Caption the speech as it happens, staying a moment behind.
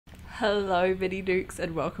Hello, Vinny Dukes,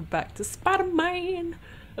 and welcome back to Spider-Man.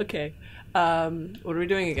 Okay, what are we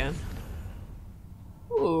doing again?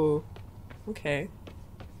 Ooh, okay.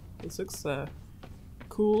 This looks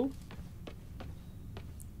cool.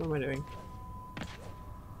 What am I doing?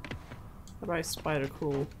 How do I spider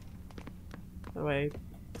crawl? How do I?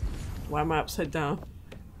 Why am I upside down?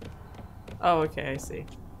 Oh, okay, I see.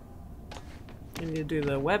 I need to do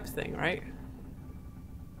the web thing, right?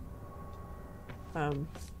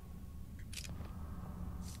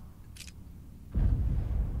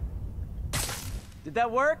 Did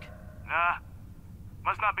that work? Nah.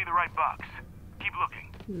 Must not be the right box. Keep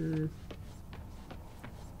looking.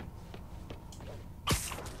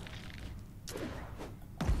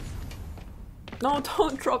 No,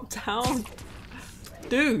 don't drop down!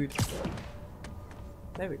 Dude!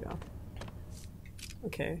 There we go.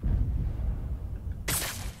 Okay.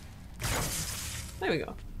 There we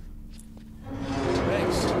go.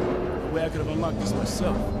 Thanks. The way I could have unlocked this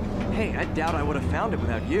myself. Hey, I doubt I would have found it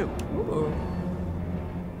without you. Ooh.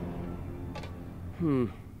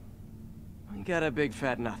 You got a big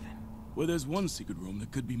fat nothing. Well, there's one secret room, there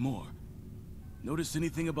could be more. Notice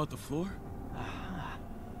anything about the floor?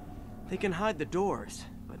 They can hide the doors,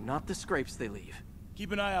 but not the scrapes they leave.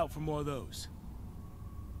 Keep an eye out for more of those.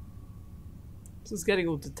 This is getting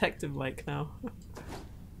all detective-like now.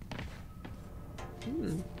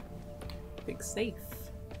 Big safe.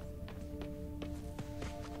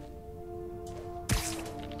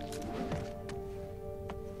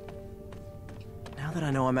 Now that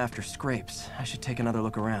I know I'm after scrapes, I should take another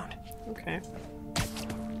look around. Okay.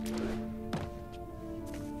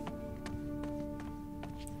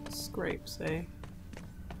 Scrapes, eh?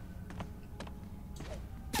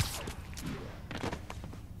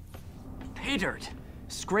 Pay dirt!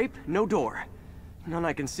 Scrape, no door. None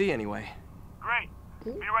I can see anyway. Great.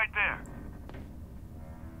 Be right there.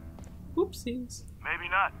 Oopsies. Maybe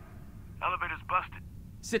not. Elevator's busted.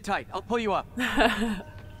 Sit tight, I'll pull you up.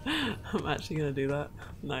 I'm actually gonna do that.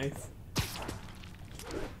 Nice.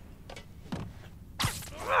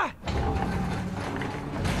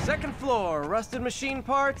 Second floor, rusted machine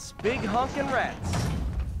parts, big honkin' rats.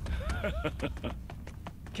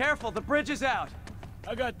 Careful, the bridge is out.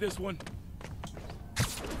 I got this one.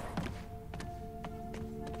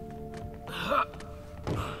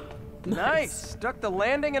 Nice, stuck the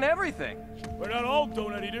landing and everything. We're not all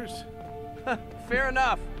donut eaters. Fair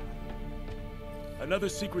enough. Another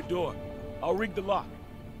secret door. I'll rig the lock.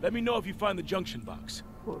 Let me know if you find the junction box.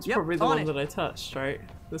 Well, it's Yep, probably the on one it. that I touched, right?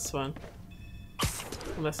 This one.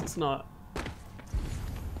 Unless it's not.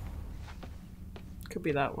 Could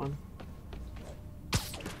be that one.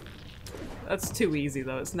 That's too easy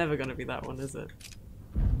though, it's never gonna be that one, is it?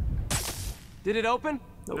 Did it open?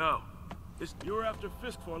 Nope. No. You were after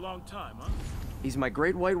Fisk for a long time, huh? He's my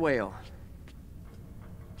great white whale.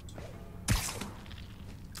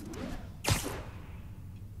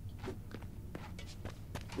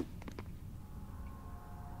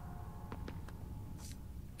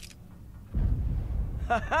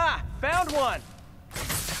 Haha! Found one!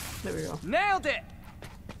 There we go. Nailed it!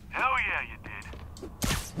 Hell yeah, you did.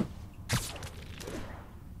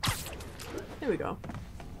 There we go.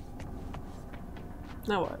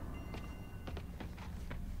 Now what?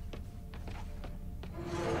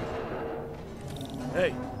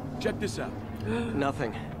 Hey, check this out.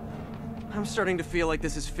 Nothing. I'm starting to feel like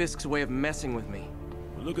this is Fisk's way of messing with me.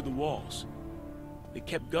 But look at the walls. They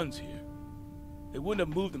kept guns here. They wouldn't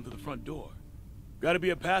have moved them to the front door. Gotta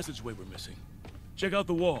be a passageway we're missing. Check out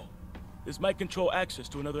the wall. This might control access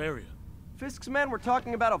to another area. Fisk's men were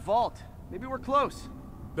talking about a vault. Maybe we're close.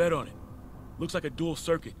 Bet on it. Looks like a dual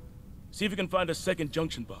circuit. See if you can find a second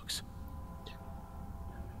junction box.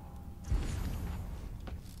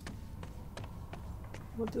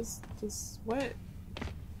 What does this what?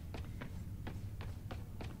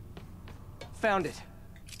 Found it.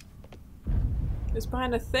 It's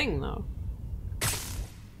behind a thing though.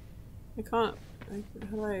 I can't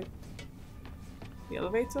how do I the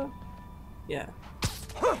elevator? Yeah.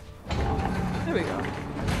 There we go.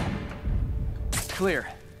 Clear.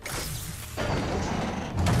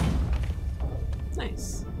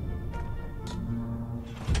 Nice.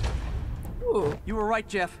 Ooh. You were right,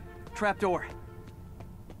 Jeff. Trapdoor.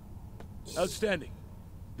 Outstanding.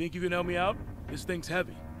 Think you can help me out? This thing's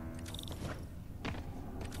heavy.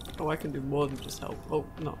 Oh, I can do more than just help. Oh,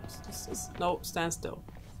 no. No, stand still.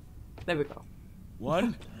 There we go.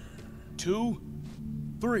 1, 2,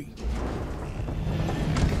 3.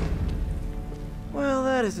 Well,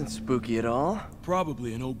 that isn't spooky at all.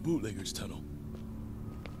 Probably an old bootlegger's tunnel.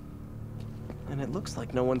 And it looks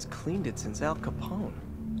like no one's cleaned it since Al Capone.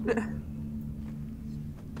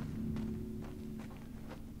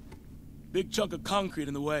 Big chunk of concrete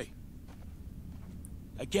in the way.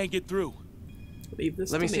 I can't get through. Leave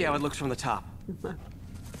this Let to me see how it looks from the top.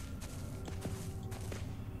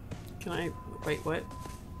 Can I... Wait, what?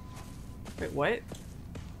 Wait, what?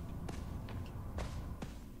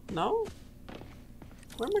 No?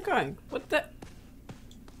 Where am I going? What the...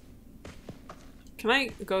 Can I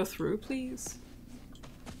go through, please?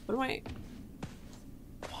 What am I...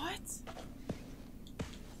 What?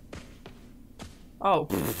 Oh.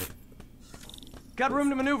 Got room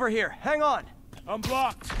to maneuver here. Hang on. I'm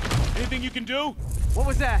blocked. Anything you can do? What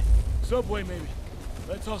was that? Subway, maybe.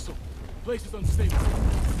 Let's hustle. Place is unstable.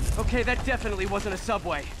 Okay, that definitely wasn't a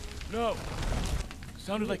subway. No.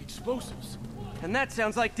 Sounded like explosives. And that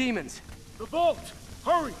sounds like demons. The vault!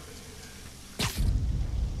 Hurry!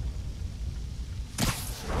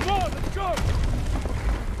 Come on, let's go!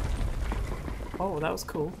 Oh, that was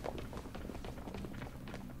cool.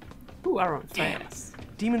 Ooh, I run Damn. fast.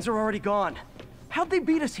 Demons are already gone. How'd they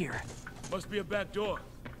beat us here? Must be a back door.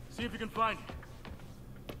 See if you can find it.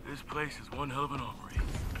 This place is one hell of an armory.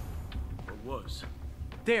 Or was.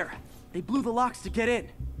 There. They blew the locks to get in.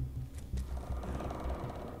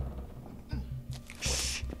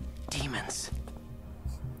 Shh. Demons.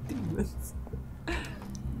 Demons.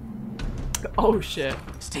 Oh shit.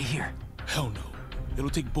 Stay here. Hell no. It'll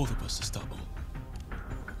take both of us to stop them.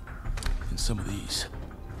 And some of these.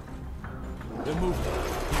 They're moving.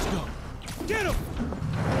 Let's go. Get them!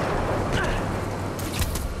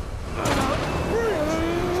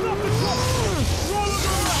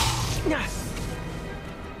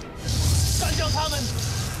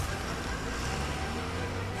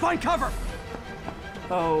 Find cover!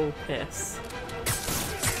 Oh, piss.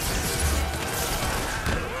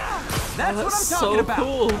 That's Oh, what I'm that's talking so about!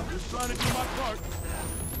 cool. Just trying to do my part.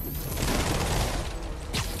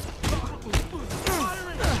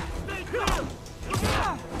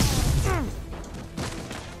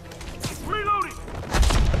 Reloading!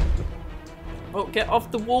 Oh, get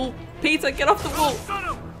off the wall. Peter, get off the wall. Got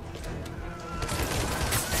him!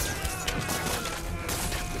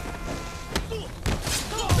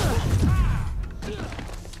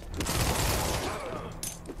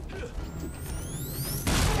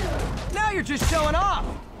 Now you're just showing off!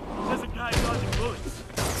 There's a guy dodging bullets.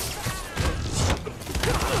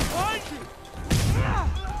 Behind you!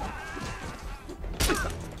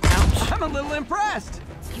 I'm a little impressed!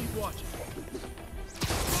 Keep watching.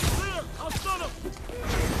 Clear! I'll stun him!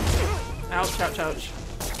 Ouch, ouch, ouch.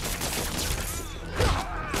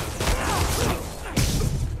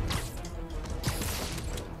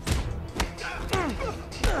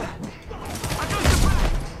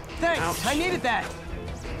 Thanks, Ouch. I needed that!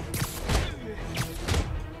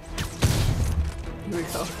 Here we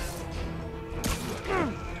go.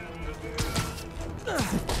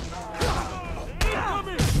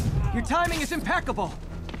 Your timing is impeccable!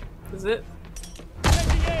 Is it?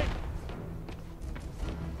 Taking aim!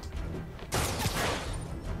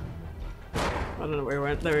 I don't know where he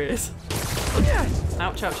went. There he is.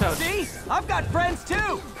 Ouch, ouch, ouch. See? I've got friends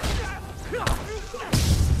too!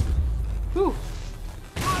 Whew.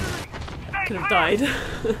 Could have died.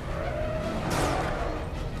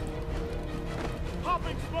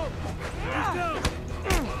 Popping smoke! He's down!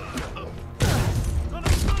 Gonna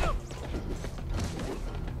stun him!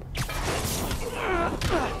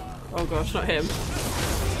 Oh gosh, not him.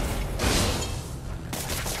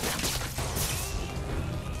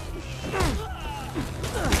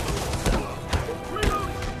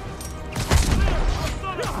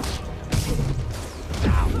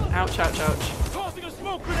 Ouch, ouch, ouch. Tossing a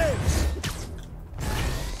smoke grenade!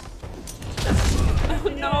 Oh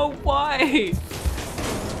no, why?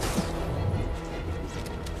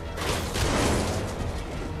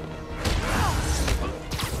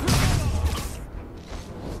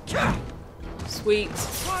 Sweet.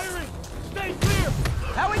 Firing! Stay clear!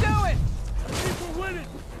 How we doing? I think we're winning!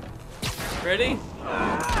 Ready?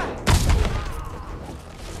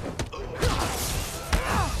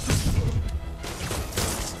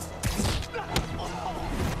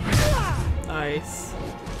 Nice.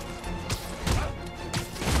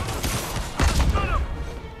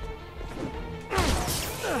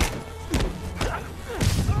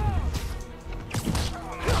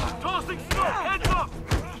 Tossing smoke! Heads up!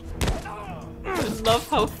 I love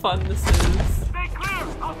how fun this is. Stay clear!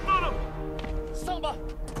 I'll stun him! Selma!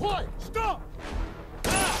 Quiet! Stop!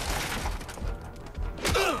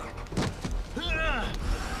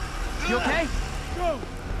 You okay? Go!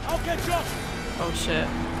 I'll catch up! Oh shit.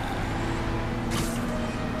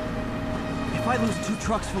 If I lose 2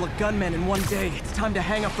 trucks full of gunmen in one day, it's time to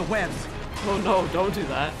hang up the webs. Oh no, don't do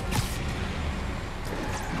that.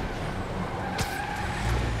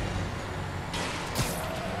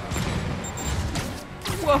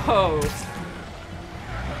 Whoa!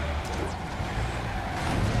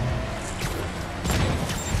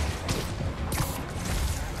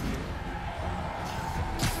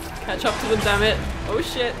 Catch up to them, damn it! Oh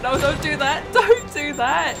shit! No, don't do that! Don't do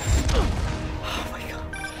that! Oh my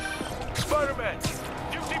god! Spider-Man,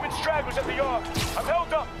 few demon stragglers at the yard. I'm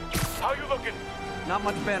held up. How you looking? Not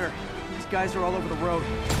much better. These guys are all over the road.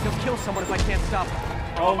 They'll kill someone if I can't stop them.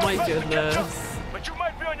 Oh my Best to catch up, goodness! but you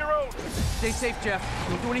might be on your own. Stay safe, Jeff.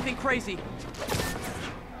 Don't do anything crazy. You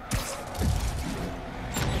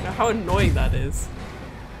know how annoying that is.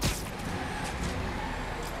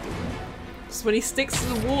 Just when he sticks to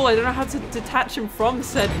the wall, I don't know how to detach him from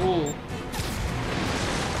said wall.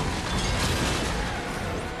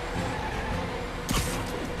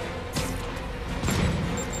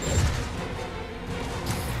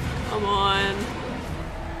 Come on.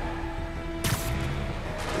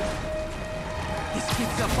 This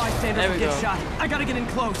keeps up bystanders There will we get go. shot. I gotta get in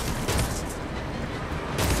close.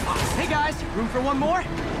 Hey guys, room for one more?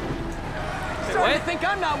 Starting what? to think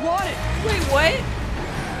I'm not wanted. Wait, what?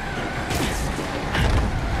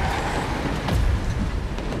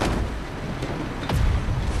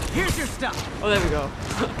 Here's your stuff. Oh, there we go.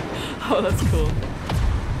 Oh, that's cool.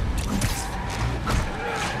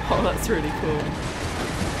 Oh, that's really cool.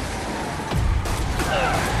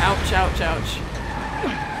 Ouch, ouch, ouch.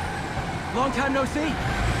 Long time no see.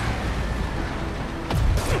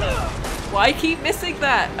 Why I keep missing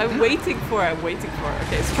that? I'm waiting for it. I'm waiting for it.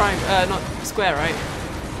 Okay, it's triangle. Not square, right?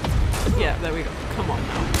 Yeah, there we go. Come on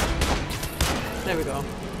now. There we go.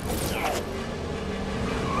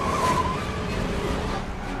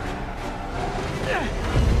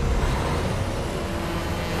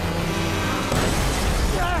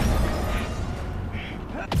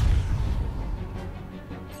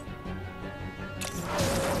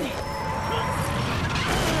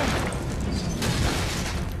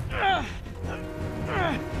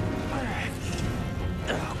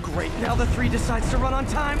 Oh, great. Now the 3 decides to run on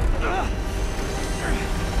time.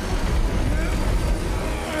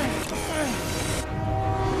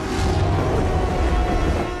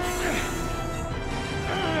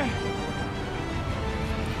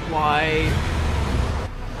 Why?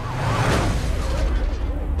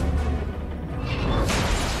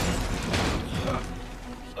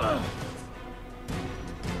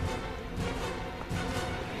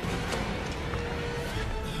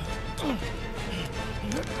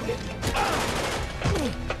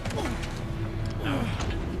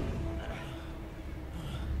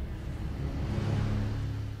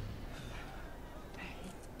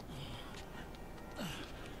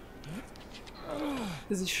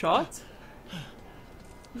 Is he shot?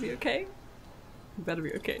 Is he okay? He better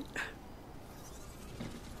be okay.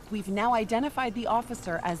 We've now identified the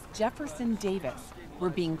officer as Jefferson Davis. We're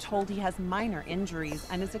being told he has minor injuries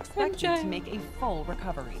and is expected MJ. to make a full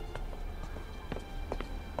recovery.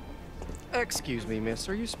 Excuse me, miss.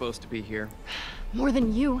 Are you supposed to be here? More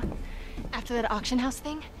than you. After that auction house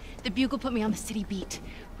thing, the Bugle put me on the city beat,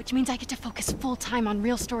 which means I get to focus full time on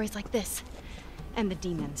real stories like this. And the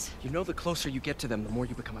demons. You know the closer you get to them, the more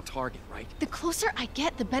you become a target, right? The closer I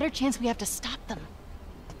get, the better chance we have to stop them.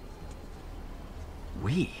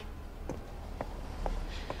 We?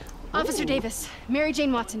 Officer Davis, Mary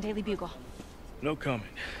Jane Watson, Daily Bugle. No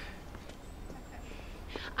comment.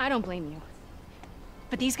 I don't blame you.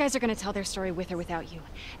 But these guys are gonna tell their story with or without you,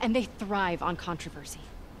 and they thrive on controversy.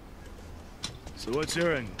 So what's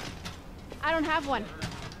your angle? I don't have one.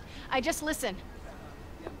 I just listen.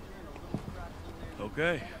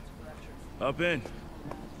 Okay. Up in.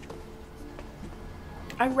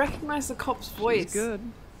 I recognize the cop's voice. She's good.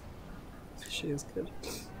 She is good.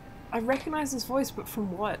 I recognize his voice, but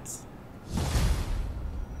from what?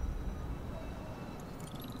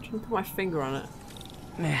 I'm trying to put my finger on it.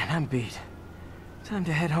 Man, I'm beat. Time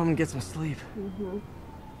to head home and get some sleep.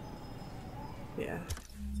 Yeah.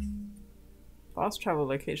 Fast travel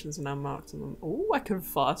locations are now marked on them. Oh, I can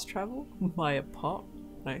fast travel via pop.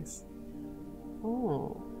 Nice.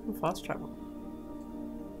 Oh, I can fast travel.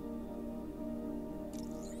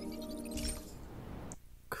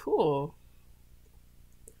 Cool.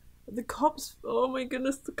 The cops. Oh my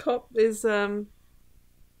goodness, the cop is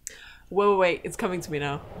wait, it's coming to me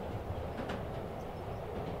now.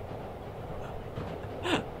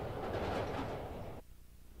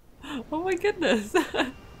 Oh my goodness.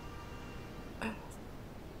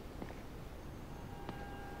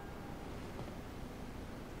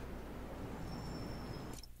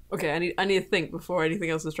 Okay, I need to think before anything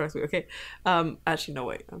else distracts me. Okay. Actually no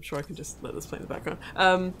wait, I'm sure I can just let this play in the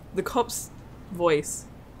background. The cop's voice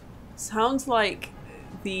sounds like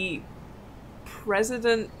the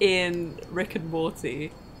president in Rick and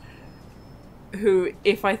Morty, who,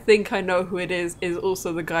 if I think I know who it is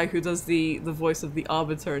also the guy who does the voice of the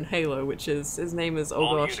Arbiter in Halo, which is, his name is, oh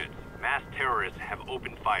All gosh. units, mass terrorists have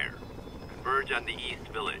opened fire. Converge on the East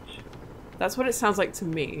Village. That's what it sounds like to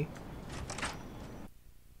me.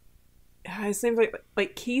 It seems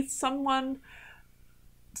like Keith someone.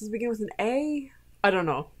 Does it begin with an A? I don't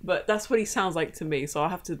know, but that's what he sounds like to me, so I'll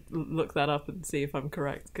have to look that up and see if I'm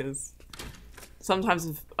correct, because sometimes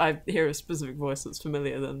if I hear a specific voice that's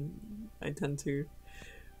familiar, then I tend to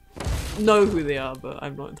know who they are, but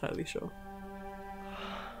I'm not entirely sure.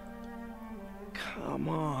 Come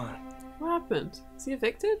on. What happened? Is he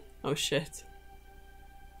evicted? Oh shit.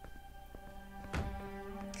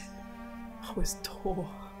 Oh, his door.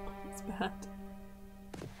 That's bad.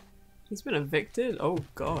 He's been evicted? Oh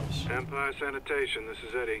gosh. Empire Sanitation, this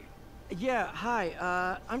is Eddie. Yeah,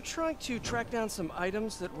 hi. I'm trying to track down some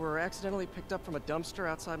items that were accidentally picked up from a dumpster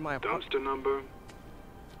outside my apartment. Dumpster number?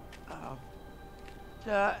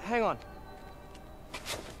 Hang on.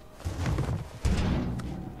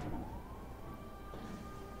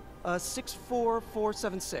 Uh,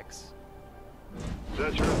 64476.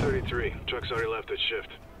 That's room 33. Truck's already left its shift.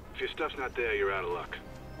 If your stuff's not there, you're out of luck.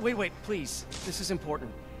 Wait, please. This is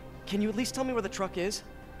important. Can you at least tell me where the truck is?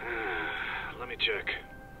 Let me check.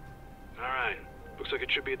 Alright. Looks like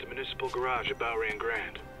it should be at the municipal garage at Bowery and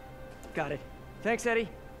Grand. Got it. Thanks, Eddie.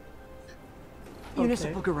 Okay.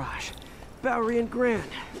 Municipal garage. Bowery and Grand.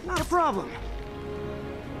 Not a problem.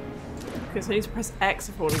 Okay, so I need to press X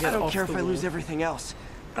if I want to get I off don't care the if I wall. lose everything else,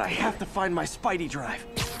 but I have to find my Spidey drive.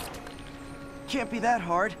 Can't be that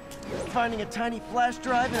hard. Finding a tiny flash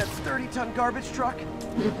drive in a 30-ton garbage truck.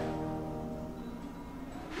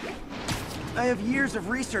 I have years of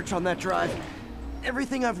research on that drive.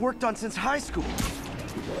 Everything I've worked on since high school.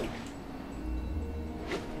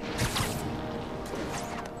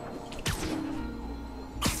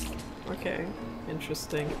 Okay,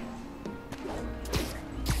 interesting.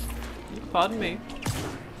 Pardon me.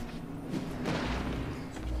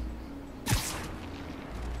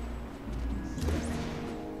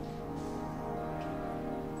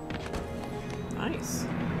 Nice.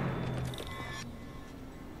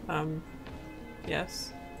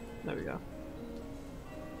 Yes. There we go.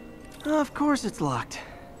 Of course it's locked.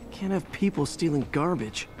 Can't have people stealing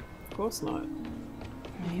garbage. Of course not.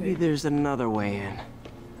 Maybe there's another way in.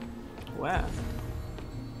 Where?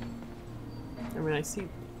 I mean, I see...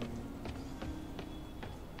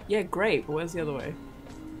 Yeah, great, but where's the other way?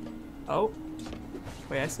 Oh.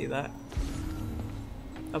 Wait, I see that.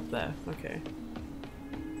 Up there, okay.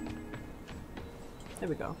 There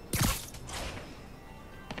we go.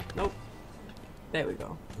 Nope. There we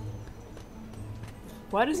go.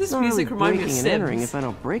 Why does this It's not music really remind me of breaking and entering Sims? if I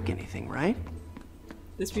don't break anything, right?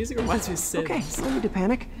 This music reminds me of Sims. Okay, no need to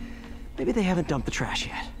panic. Maybe they haven't dumped the trash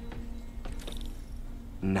yet.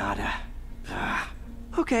 Nada.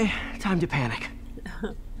 Okay, time to panic.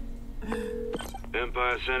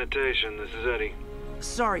 Empire Sanitation, this is Eddie.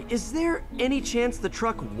 Sorry, is there any chance the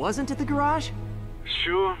truck wasn't at the garage?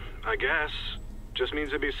 Sure, I guess. Just means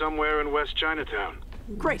it'd be somewhere in West Chinatown.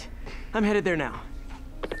 Great. I'm headed there now.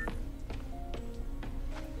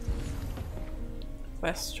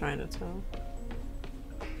 West Chinatown.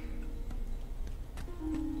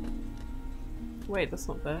 Wait, that's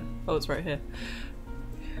not there. Oh, it's right here.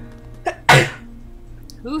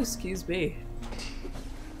 Ooh, excuse me.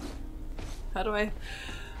 How do I...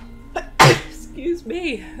 Excuse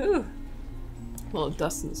me. Ooh. A lot of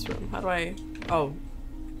dust in this room. How do I... Oh.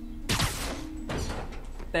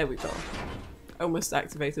 There we go. I almost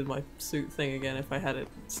activated my suit thing again if I had it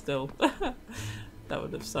still. That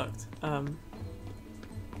would have sucked.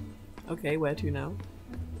 Okay, where to now?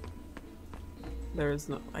 There is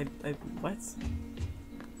no... what?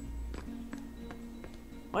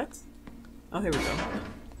 What? Oh, here we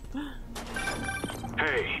go.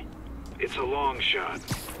 Hey, it's a long shot,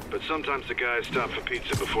 but sometimes the guys stop for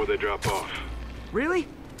pizza before they drop off. Really?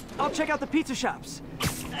 I'll check out the pizza shops.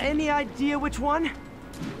 Any idea which one?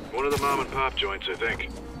 One of the mom and pop joints, I think.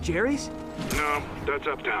 Jerry's? No, that's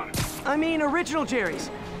uptown. I mean original Jerry's.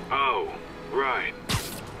 Oh, right.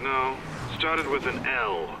 No, started with an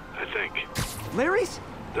L, I think. Larry's?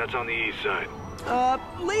 That's on the east side.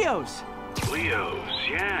 Leo's. Leo's,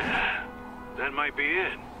 yeah. That might be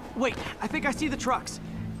it. Wait, I think I see the trucks.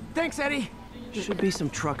 Thanks, Eddie. Should be some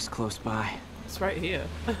trucks close by. It's right here.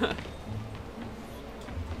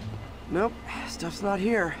 Nope, stuff's not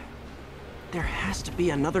here. There has to be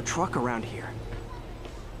another truck around here.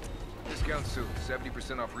 Discount suit,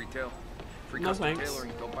 70% off retail. Free No custom thanks.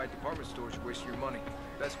 tailoring. Don't buy department stores, you're wasting your money.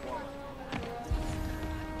 Best quality.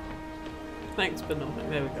 Thanks, but no.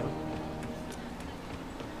 There we go.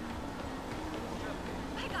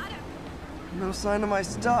 No sign of my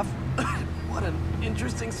stuff. What an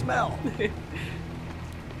interesting smell.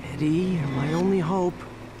 Eddie, you're my only hope.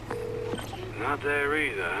 Not there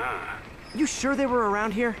either, huh? You sure they were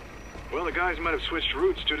around here? Well, the guys might have switched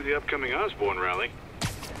routes due to the upcoming Osborn rally.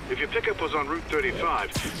 If your pickup was on Route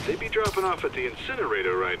 35, they'd be dropping off at the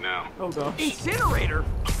incinerator right now. Oh gosh. Incinerator?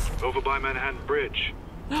 Over by Manhattan Bridge.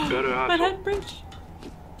 Better hustle. Manhattan Bridge?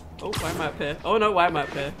 Oh, why am I up here? Oh no, why am I up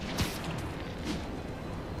here?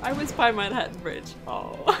 I was by Manhattan Bridge.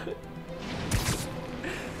 Oh.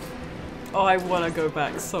 Oh, I want to go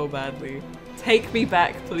back so badly. Take me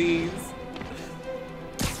back, please.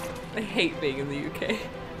 I hate being in the UK.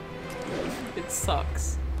 It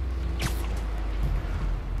sucks.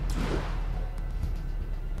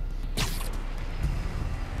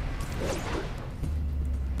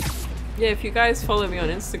 Yeah, if you guys follow me on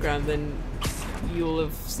Instagram, then you'll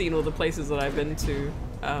have seen all the places that I've been to.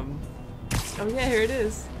 Oh yeah, here it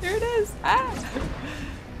is. Here it is. Ah!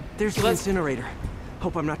 There's the incinerator.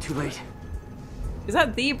 Hope I'm not too late. Is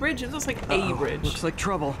that the bridge? It looks like a bridge. Looks like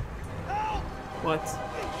trouble. What?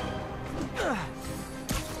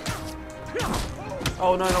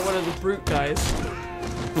 Oh no, not one of the brute guys.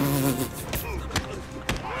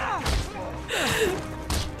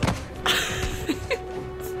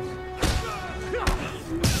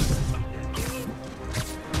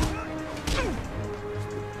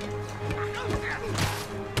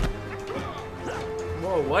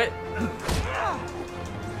 Whoa, what?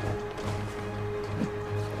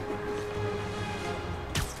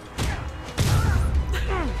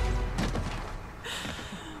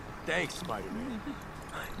 Thanks, Spider-Man.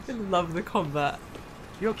 I love the combat.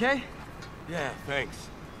 You okay? Yeah, thanks.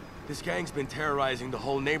 This gang's been terrorizing the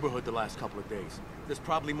whole neighborhood the last couple of days. There's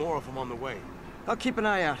probably more of them on the way. I'll keep an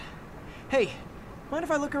eye out. Hey, mind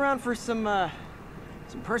if I look around for some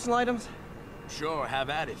personal items? Sure, have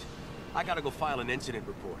at it. I gotta go file an incident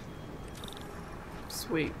report.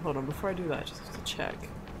 Sweet. Hold on, before I do that, I just have to check.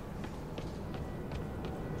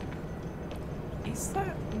 Is that...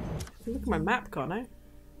 I can look at my map, can't I?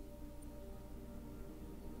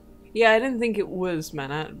 Yeah, I didn't think it was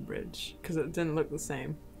Manhattan Bridge, because it didn't look the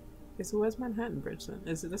same. Okay, so where's Manhattan Bridge then?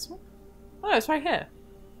 Is it this one? Oh, it's right here.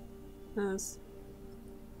 Is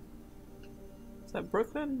that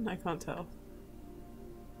Brooklyn? I can't tell.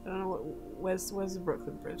 I don't know what... Where's the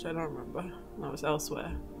Brooklyn Bridge? I don't remember. No, it's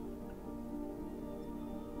elsewhere.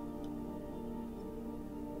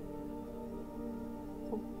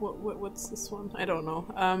 What's this one? I don't know.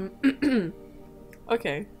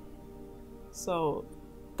 Okay. So...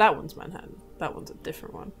 that one's Manhattan. That one's a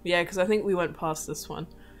different one. Yeah, because I think we went past this one.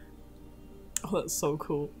 Oh, that's so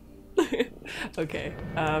cool. Okay.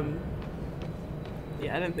 Yeah,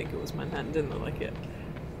 I didn't think it was Manhattan. Didn't look like it.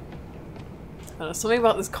 Something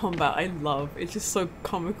about this combat I love. It's just so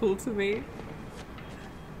comical to me.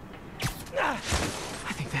 I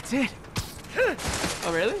think that's it.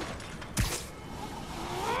 Oh, really?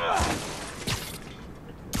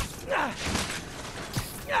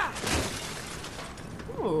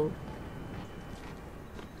 Ooh.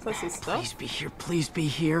 That's his stuff. Please be here. Please be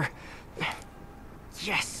here.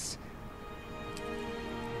 Yes.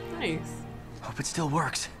 Nice. Hope it still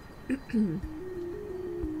works. Phew,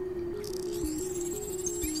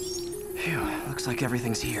 looks like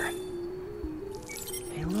everything's here.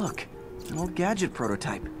 Hey, look. An old gadget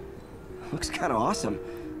prototype. Looks kind of awesome.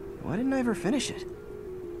 Why didn't I ever finish it?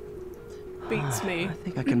 Beats me. I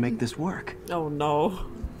think I can make this work. Oh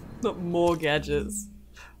no. Not more gadgets.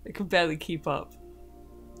 I can barely keep up.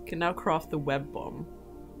 Can now craft the web bomb.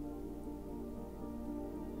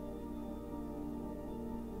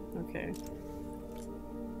 Okay.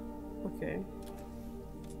 Okay.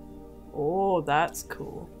 Oh, that's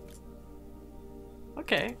cool.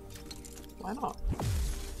 Okay. Why not?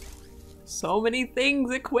 So many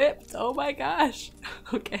things equipped! Oh my gosh!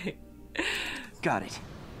 Okay. Got it.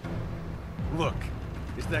 Look,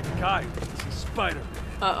 it's that guy. It's Spider-Man.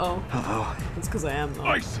 Uh-oh. Uh-oh. That's because I am, though.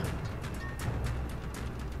 Ice him.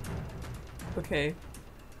 Okay.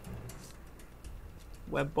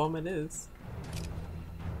 Web bomb it is.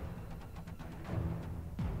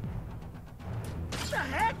 What the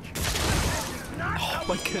heck? Oh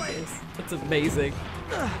my goodness. That's amazing.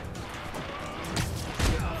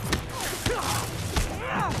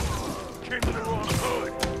 Came to the wrong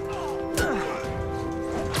hood.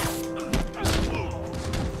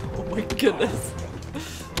 Oh my goodness.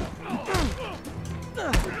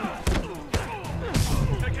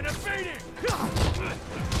 Taking a beating.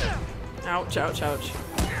 Ouch, ouch, ouch.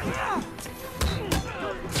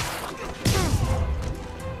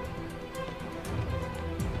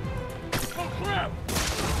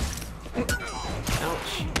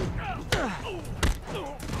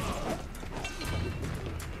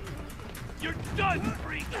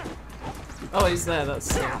 Oh, he's there,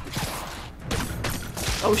 that's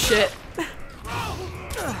oh shit.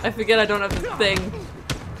 I forget I don't have the thing.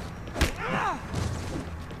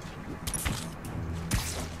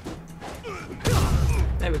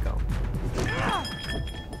 There we go.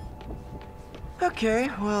 Okay,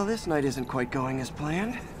 well this night isn't quite going as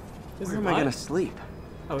planned. Where am I gonna sleep?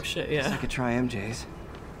 Oh shit, Guess yeah. I could try MJ's.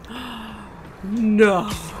 No.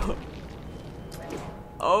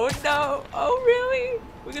 Oh no. Oh really?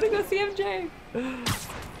 We're gonna go see MJ.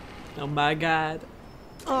 Oh my god.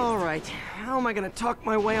 Alright, how am I gonna talk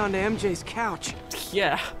my way onto MJ's couch?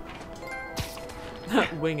 Yeah.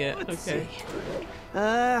 Wing it. Let's Okay. see.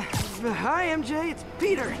 Hi MJ, it's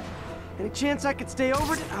Peter. Any chance I could stay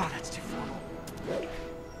over to— oh, that's too formal.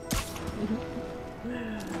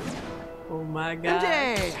 Oh my god.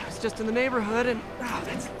 MJ! I was just in the neighborhood and— oh,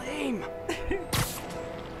 that's lame.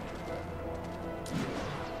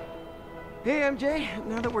 Hey MJ,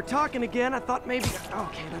 now that we're talking again, I thought maybe—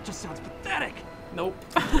 okay, that just sounds pathetic. Nope.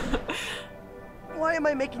 Why am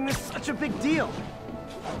I making this such a big deal?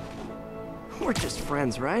 We're just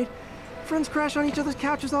friends, right? Friends crash on each other's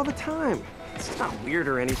couches all the time. It's not weird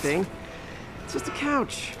or anything. It's just a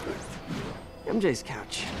couch. MJ's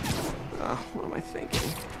couch. Oh, what am I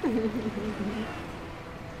thinking?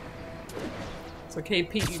 It's okay,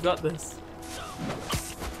 Pete, you got this.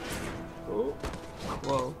 Oh.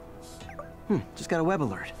 Whoa. Just got a web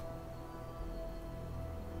alert.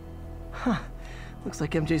 Huh. Looks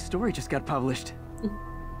like MJ's story just got published.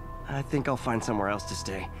 I think I'll find somewhere else to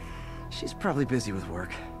stay. She's probably busy with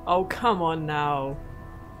work. Oh, come on now.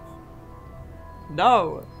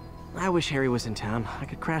 No. I wish Harry was in town. I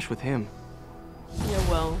could crash with him. Yeah,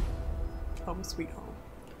 well. Home sweet home.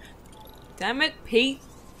 Damn it, Pete.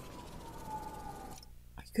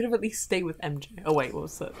 I could have at least stayed with MJ. Oh wait, what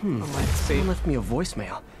was that? Oh, my Someone left me a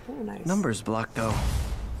voicemail. Oh, nice. Number's blocked though.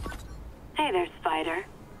 Hey there, Spider.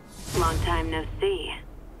 Long time no see.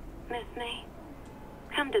 Miss me?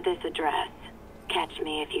 Come to this address. Catch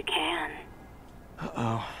me if you can.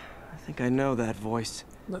 Uh-oh. I think I know that voice.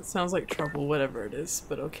 That sounds like trouble, whatever it is,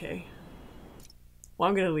 but okay. Well,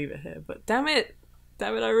 I'm gonna leave it here, but damn it!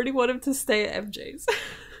 Damn it, I really want him to stay at MJ's.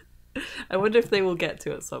 I wonder if they will get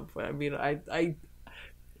to at some point. I mean, I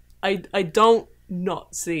don't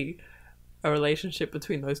not see a relationship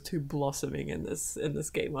between those two blossoming in this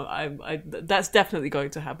game. That's definitely going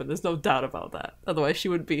to happen. There's no doubt about that. Otherwise, she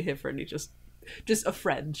wouldn't be here for any just a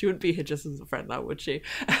friend. She wouldn't be here just as a friend now, would she?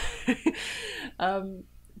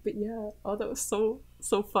 But yeah, oh, that was so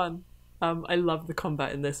fun. I love the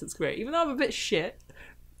combat in this. It's great. Even though I'm a bit shit,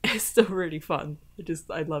 it's still really fun.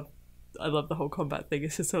 I love the whole combat thing.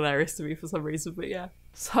 It's just hilarious to me for some reason. But yeah.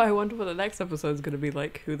 So I wonder what the next episode is going to be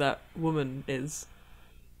like. Who that woman is.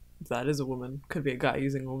 If that is a woman, could be a guy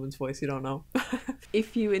using a woman's voice. You don't know.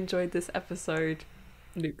 If you enjoyed this episode,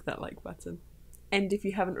 nuke that like button. And if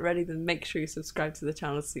you haven't already, then make sure you subscribe to the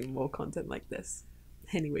channel to see more content like this.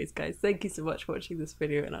 Anyways, guys, thank you so much for watching this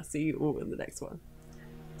video, and I'll see you all in the next one.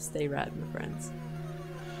 Stay rad, my friends.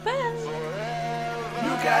 Bye!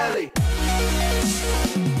 Luke Alley.